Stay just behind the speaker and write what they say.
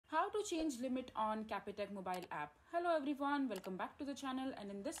to change limit on Capitec mobile app. Hello everyone, welcome back to the channel,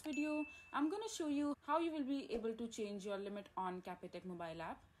 and in this video I'm going to show you how you will be able to change your limit on Capitec mobile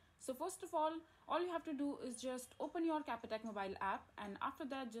app. So first of all you have to do is just open your Capitec mobile app, and after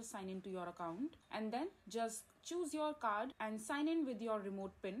that just sign into your account, and then just choose your card and sign in with your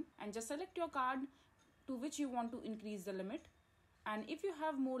remote pin, and just select your card to which you want to increase the limit. And if you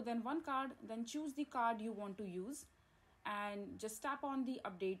have more than one card, then choose the card you want to use and just tap on the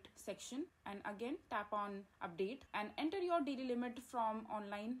update section, and again tap on update and enter your daily limit from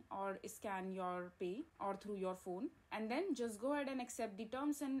online or scan your pay or through your phone, and then just go ahead and accept the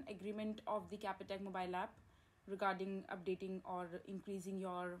terms and agreement of the Capitec mobile app regarding updating or increasing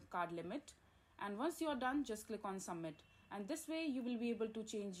your card limit. And once you are done, just click on submit, and this way you will be able to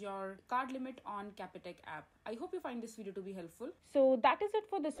change your card limit on Capitec app. I hope you find this video to be helpful. So that is it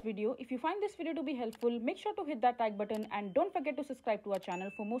for this video. If you find this video to be helpful, make sure to hit that like button and don't forget to subscribe to our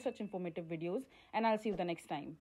channel for more such informative videos, and I'll see you the next time.